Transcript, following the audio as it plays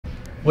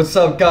What's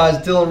up, guys?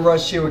 Dylan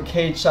Rush here with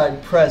Cage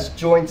Side Press,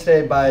 joined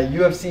today by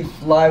UFC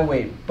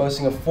Flyweight,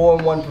 boasting a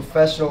 4-1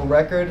 professional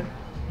record,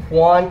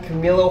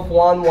 Juancamilo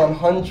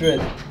 100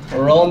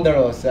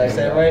 Ronderos. Did I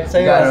say it right?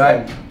 Say your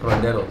last name.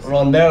 Ronderos.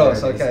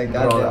 Ronderos. Okay,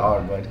 got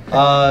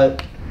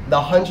it. The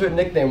 100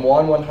 nickname,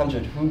 Juan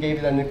 100. Who gave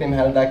you that nickname?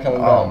 How did that come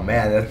about? Oh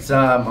man, that's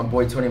my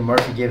boy Tony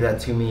Murphy gave that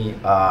to me.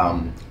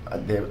 I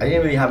didn't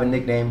really have a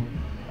nickname.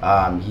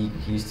 He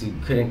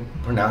couldn't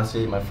pronounce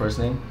it, my first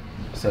name.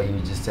 So he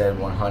just said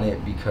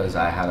 100 because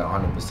I had a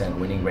 100%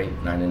 winning rate,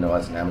 9-0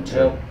 as an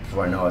amateur,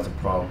 4-0 as a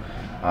pro.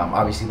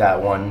 Obviously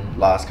that one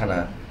loss kind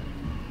of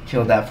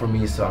killed that for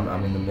me, so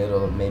I'm in the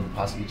middle of maybe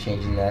possibly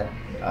changing that.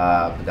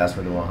 But that's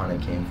where the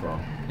 100 came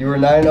from. You were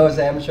 9-0 as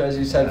an amateur, as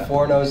you said,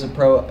 4-0 as a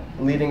pro,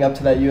 leading up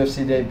to that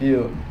UFC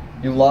debut.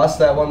 You lost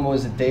that one. What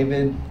was it,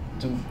 David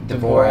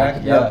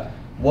Dvorak? Yeah.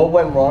 What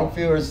went wrong for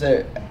you? Or is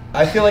there?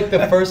 I feel like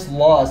the first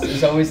loss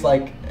is always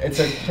like, it's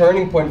a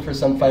turning point for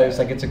some fighters.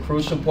 Like, it's a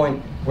crucial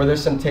point where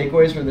there's some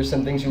takeaways, where there's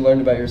some things you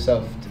learned about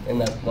yourself in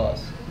that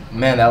loss.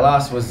 Man, that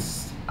loss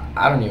was,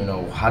 I don't even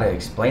know how to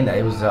explain that.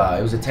 It was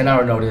a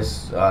 10-hour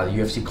notice.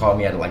 UFC called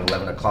me at like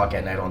 11 o'clock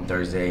at night on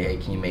Thursday. Hey,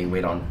 can you make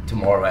weight on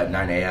tomorrow at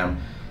 9 a.m.?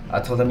 I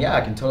told them, yeah,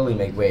 I can totally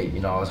make weight. You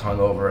know, I was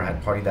hungover,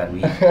 had partied that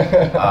week.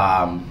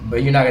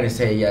 But you're not gonna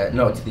say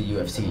no to the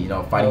UFC. You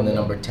know, fighting the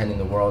number 10 in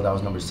the world. I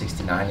was number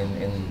 69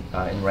 in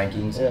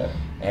rankings. Yeah.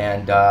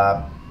 And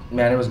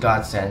man, it was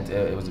God sent.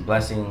 It was a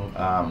blessing.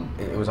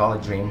 It was all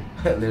a dream,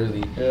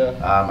 literally.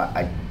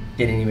 Yeah. It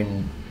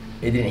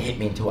didn't hit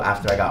me until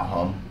after I got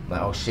home.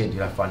 Like, oh shit,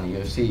 dude, I fought in the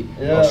UFC.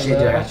 Yeah, oh shit,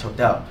 dude, I got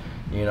choked out.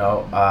 You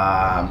know,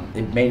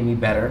 it made me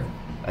better.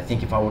 I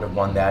think if I would have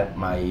won that,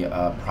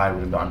 my pride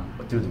would have gone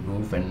through the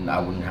roof, and I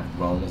wouldn't have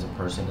grown as a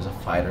person, as a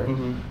fighter.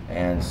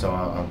 And so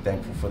I'm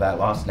thankful for that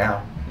loss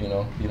now. You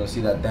know, you don't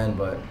see that then,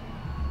 but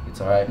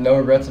it's all right. No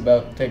regrets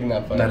about taking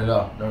that fight? Not at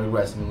all. No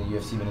regrets. I'm in the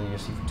UFC, been in the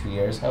UFC for 2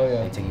 years. Oh yeah.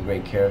 They're taking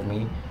great care of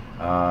me,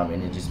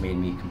 and it just made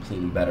me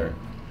completely better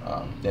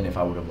than if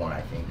I would have won,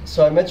 I think.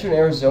 So I met you in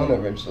Arizona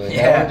originally.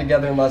 Yeah. Now we're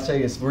together in Las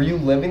Vegas. Were you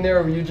living there,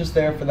 or were you just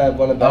there for that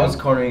one event? I was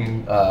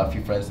cornering a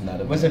few friends in that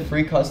event. Was it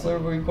Free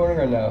Cussler were you cornering,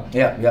 or no?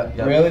 Yeah.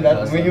 Really?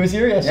 He was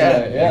here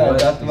yesterday. Yeah, I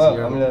dropped him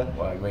up.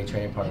 Wow, great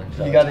training partner.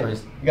 He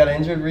got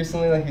injured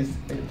recently. Like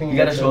he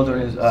got a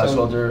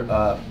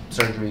shoulder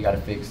surgery. He got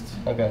it fixed.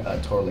 Okay.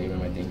 Tore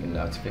labrum, I think, and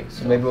now it's fixed.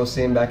 So maybe we'll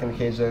see him back in the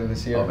cage later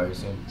this year. Oh, very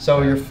soon.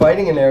 So you're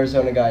fighting an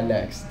Arizona guy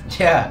next.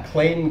 Yeah.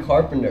 Clayton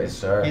Carpenter. Yes,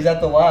 sir. He's at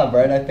the lab,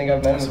 right? I think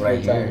I've met him a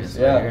few times.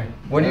 Yeah.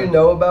 What do you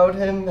know about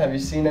him? Have you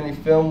seen any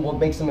film? What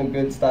makes him a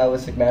good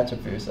stylistic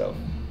matchup for yourself?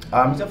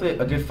 He's definitely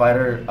a good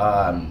fighter.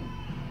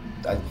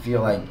 I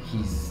feel like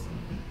he's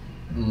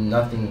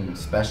nothing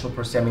special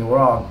per se. I mean, we're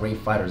all great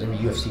fighters. Every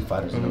UFC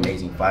fighter is an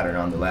amazing fighter,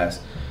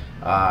 nonetheless.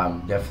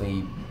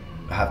 Definitely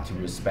have to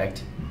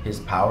respect his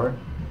power.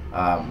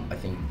 I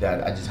think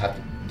that I just have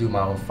to do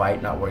my own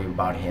fight, not worry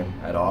about him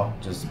at all.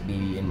 Just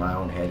be in my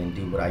own head and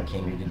do what I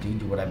came here to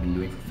do what I've been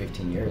doing for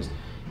 15 years,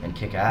 and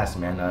kick ass,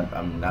 man.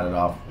 I'm not at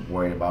all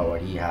worried about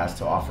what he has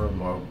to offer,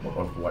 more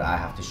of what I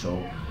have to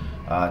show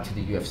to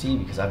the UFC,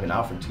 because I've been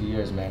out for 2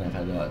 years, man. I've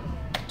had a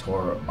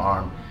tore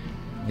arm,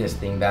 this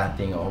thing, that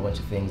thing, a whole bunch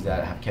of things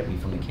that have kept me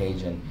from the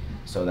cage, and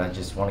so I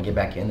just want to get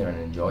back in there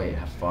and enjoy it,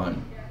 have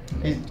fun.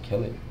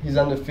 Kill it. He's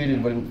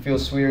undefeated. Would it feel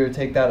sweeter to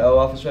take that O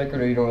off his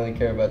record, or you don't really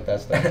care about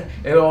that stuff?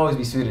 It'll always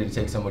be sweeter to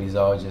take somebody's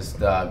O, just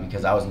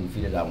because I was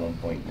undefeated at one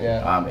point.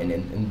 Yeah. And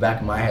in the back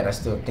of my head, I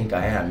still think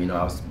I am. You know,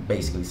 I was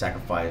basically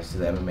sacrificed to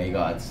the MMA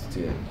gods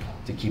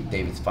to keep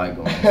David's fight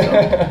going.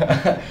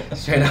 So,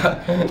 straight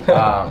up,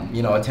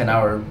 you know, a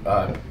 10-hour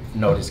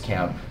notice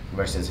camp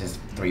versus his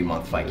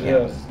 3-month fight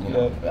camp. Yeah, you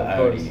know, I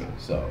already knew.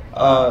 So,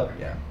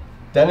 yeah.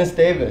 Dennis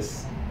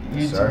Davis.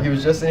 He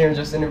was just in here and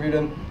just interviewed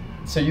him.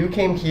 So you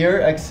came here,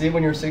 XC,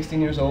 when you were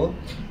 16 years old?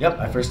 Yep,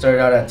 I first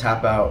started out at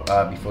Tap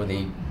Out before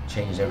they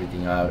changed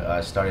everything out. I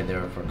started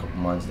there for a couple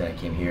months, then I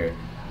came here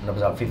when I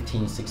was about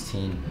 15,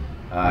 16.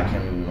 I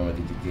can't really remember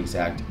the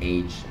exact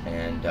age.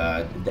 And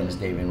Dennis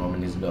Davis,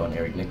 Roman Isabel, and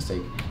Eric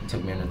Nixick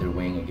took me under their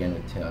wing again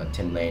with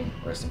Tim Lane,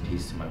 rest in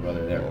peace to my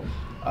brother there.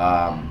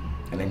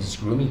 And then just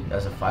grew me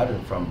as a fighter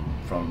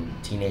from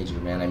teenager,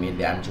 man. I made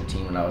the amateur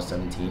team when I was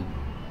 17.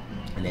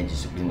 And then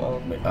just been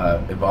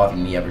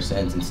evolving me ever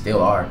since, and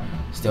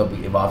still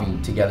be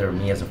evolving together,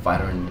 me as a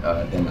fighter and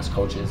them as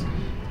coaches,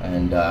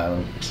 and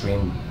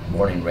extreme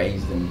born and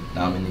raised, and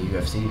now I'm in the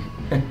UFC.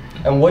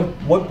 And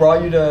what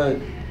brought you to,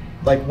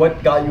 like,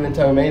 what got you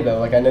into MMA though?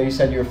 Like, I know you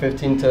said you were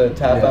 15 to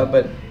Tap Out,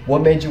 but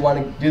what made you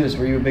want to do this?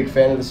 Were you a big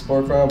fan of the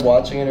sport growing up,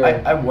 watching it? Or?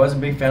 I was a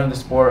big fan of the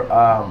sport.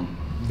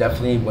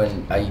 Definitely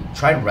when I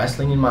tried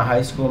wrestling in my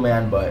high school,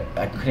 man, but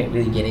I couldn't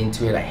really get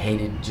into it. I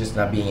hated just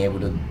not being able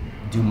to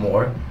do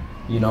more.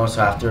 You know,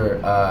 so after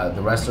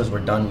the wrestlers were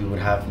done,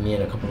 me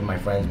and a couple of my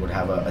friends would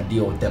have a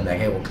deal with them that,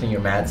 hey, we'll clean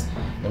your mats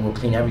and we'll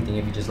clean everything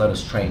if you just let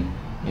us train.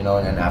 You know,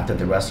 and then after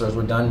the wrestlers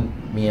were done,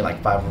 me and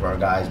like 5 of our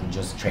guys would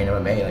just train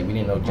MMA. Like, we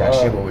didn't know jack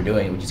shit what we're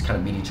doing. We just kind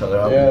of beat each other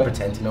up and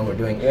pretend to know what we're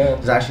doing.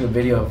 There's actually a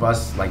video of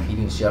us like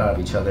beating the shit out of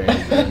each other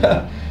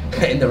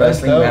in the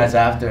wrestling mats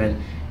after,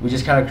 and we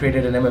just kind of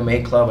created an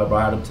MMA club. I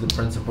brought it up to the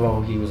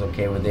principal. He was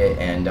okay with it,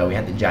 and we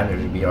had the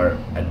janitor to be our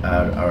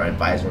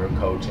advisor or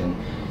coach, and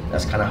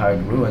that's kind of how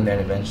it grew. And then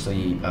eventually,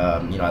 you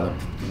know, I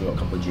looked through a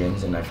couple of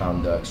gyms, and I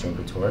found Extreme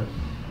Couture,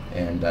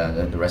 and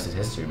the rest is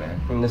history,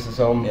 man. And this is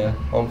home, Yeah,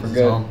 home for this is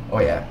good. home. Oh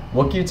yeah.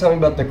 What can you tell me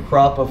about the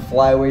crop of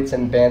flyweights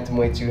and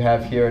bantamweights you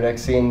have here at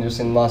XC and just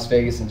in Las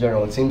Vegas in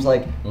general? It seems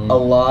like a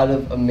lot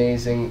of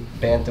amazing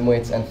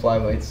bantamweights and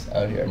flyweights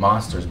out here.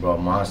 Monsters, bro,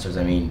 monsters.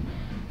 I mean,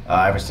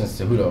 ever since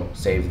Cejudo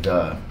saved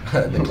the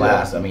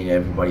class, I mean,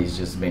 everybody's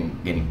just been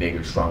getting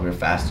bigger, stronger,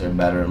 faster,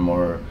 better,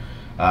 more.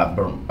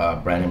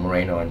 Brandon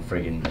Moreno and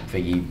friggin'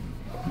 Figgy,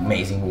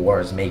 amazing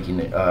wars, making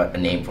a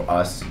name for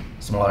us,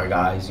 smaller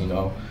guys, you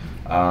know.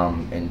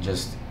 And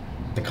just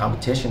the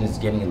competition is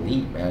getting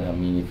elite, man. I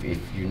mean, if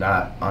you're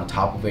not on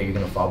top of it, you're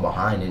gonna fall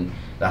behind, and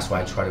that's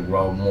why I try to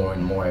grow more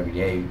and more every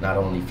day, not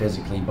only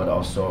physically but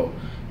also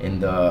in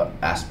the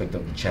aspect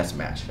of the chess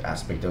match,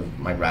 aspect of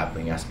my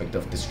grappling, aspect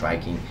of the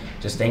striking,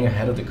 just staying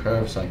ahead of the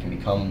curve so I can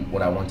become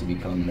what I want to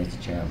become as a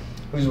champ.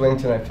 Who's winning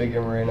tonight, Figgy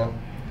or Moreno?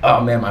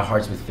 Oh man, my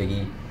heart's with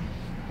Figgy,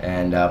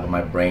 and but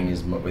my brain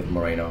is with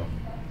Moreno.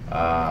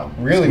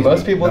 Really?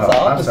 Most people it's the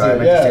opposite. I'm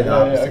sorry, Yeah,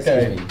 okay.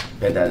 Excuse me.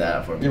 Bet that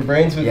out for me. Your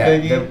brain's with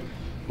Figgy?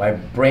 My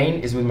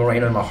brain is with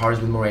Moreno and my heart is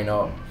with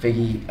Moreno.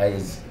 Figgy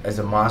is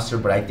a monster,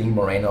 but I think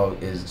Moreno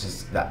is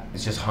just that.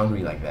 It's just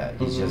hungry like that.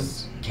 He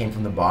just came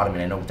from the bottom,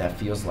 and I know what that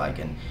feels like.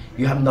 And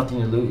you have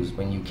nothing to lose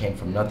when you came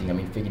from nothing. I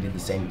mean, Figgy did the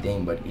same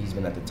thing, but he's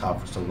been at the top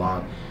for so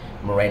long.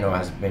 Moreno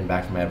has been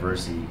back from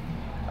adversity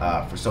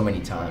for so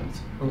many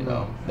times. You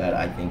know that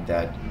I think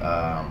that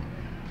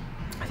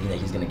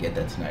he's gonna get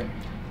that tonight.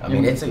 I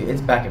mean,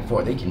 it's back and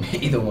forth. They can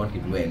either one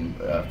could win.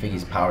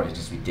 Figgy's power is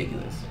just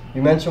ridiculous.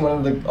 You mentioned one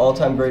of the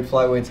all-time great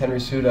flyweights, Henry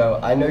Cejudo.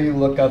 I know you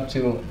look up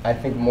to, I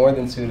think more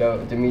than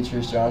Cejudo,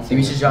 Demetrius Johnson.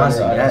 Demetrius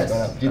Johnson,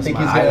 yes. Do you think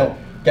he's gonna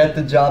get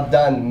the job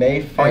done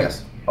May 5th? Oh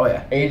yes. Oh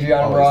yeah.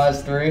 Adrian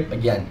Braz 3.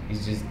 Again,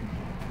 he's just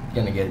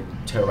gonna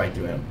tear right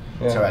through him.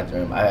 Tear right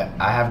through him.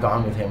 I have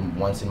gone with him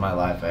once in my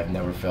life. I've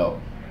never felt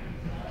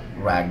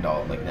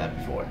ragdolled like that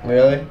before.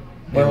 Really?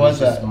 Where was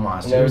that? Just a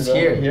monster. It was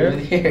here. Here?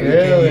 He came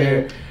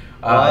here.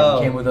 Wow.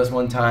 He came with us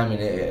one time,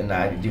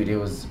 dude, it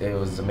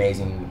was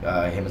amazing.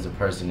 Him as a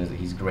person,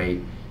 he's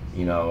great,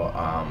 you know,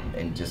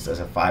 and just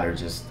as a fighter,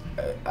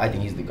 I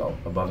think he's the GOAT.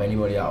 Above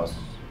anybody else,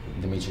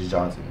 Demetrius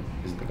Johnson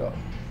is the GOAT.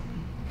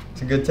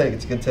 It's a good take.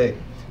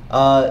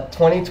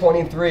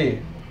 2023,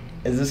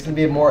 is this going to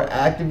be a more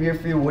active year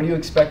for you? What do you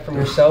expect from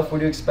yourself? What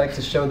do you expect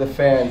to show the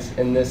fans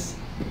in this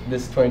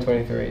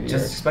 2023 year?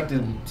 Just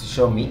expected to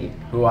show me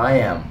who I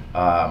am,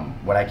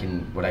 what I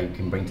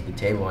can bring to the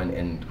table,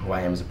 and who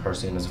I am as a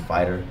person, as a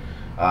fighter.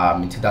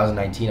 In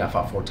 2019, I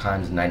fought 4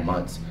 times in 9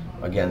 months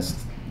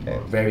against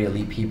very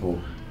elite people,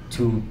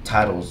 2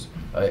 titles,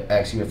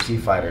 ex-UFC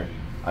fighter.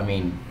 I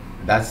mean,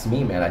 that's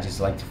me, man. I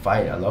just like to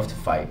fight. I love to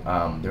fight.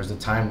 There's a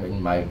time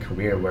in my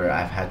career where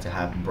I've had to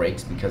have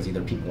breaks because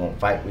either people won't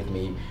fight with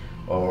me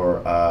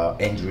or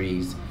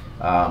injuries.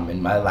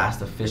 And my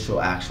last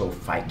official actual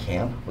fight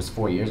camp was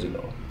 4 years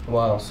ago.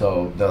 Wow.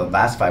 So the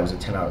last fight was a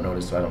 10-hour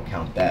notice, so I don't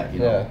count that, you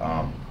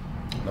know.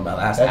 But my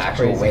last That's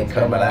actual crazy. weight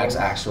cut, my last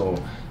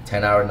actual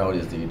 10-hour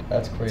notice, dude.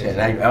 That's crazy.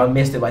 And I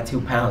missed it by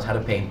 2 pounds, had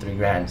to pay him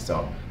 $3,000,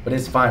 so. But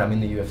it's fine, I'm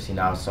in the UFC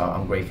now, so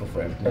I'm grateful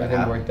for everything that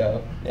happened. Worked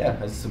out.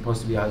 Yeah, it's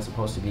supposed to be how it's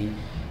supposed to be.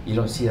 You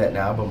don't see that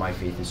now, but my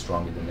faith is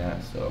stronger than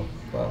that, so.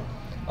 Wow.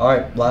 All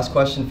right, last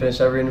question. Finish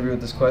every interview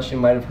with this question.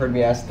 You might have heard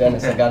me ask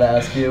Dennis. I gotta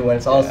ask you, when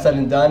it's all said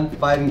and done,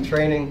 fighting,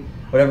 training,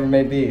 whatever it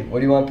may be, what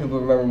do you want people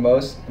to remember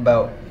most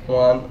about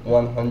Juan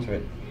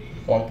 100?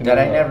 That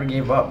I never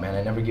gave up, man.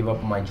 I never gave up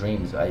on my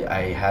dreams.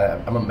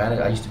 I'm a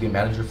manager. I used to be a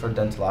manager for a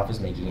dental office,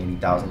 making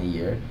 $80,000 a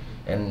year,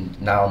 and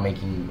now I'm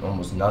making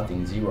almost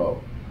nothing,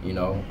 zero. You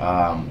know,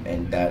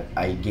 and that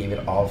I gave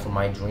it all for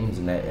my dreams,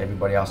 and that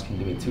everybody else can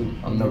do it too.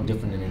 I'm no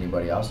different than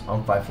anybody else.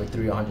 I'm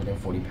 5'3",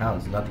 140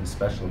 pounds. Nothing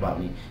special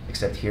about me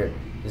except here.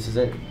 This is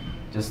it.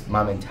 Just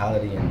my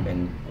mentality,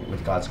 and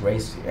with God's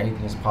grace,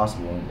 anything is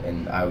possible.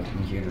 And I'm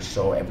here to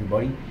show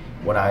everybody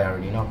what I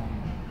already know.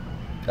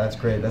 That's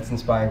great. That's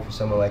inspiring for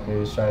someone like me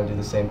who's trying to do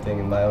the same thing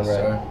in my own right.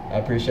 Sir. I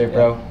appreciate it,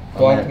 bro.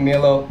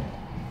 Juancamilo,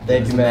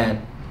 thank you,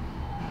 man.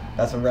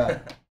 That's a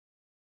wrap.